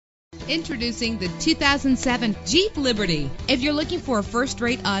Introducing the 2007 Jeep Liberty. If you're looking for a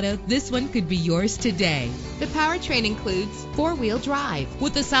first-rate auto, this one could be yours today. The powertrain includes four-wheel drive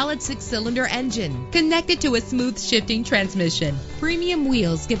with a solid 6-cylinder engine connected to a smooth shifting transmission. Premium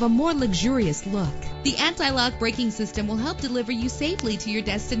wheels give a more luxurious look. The anti-lock braking system will help deliver you safely to your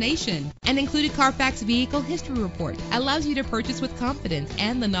destination. An included Carfax Vehicle History Report allows you to purchase with confidence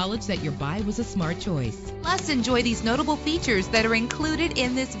and the knowledge that your buy was a smart choice. Plus, enjoy these notable features that are included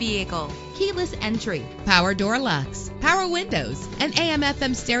in this vehicle: Keyless entry, power door locks, power windows, an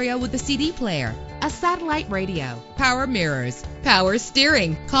AM/FM stereo with a CD player, a satellite radio, power mirrors, power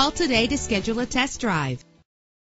steering. Call today to schedule a test drive.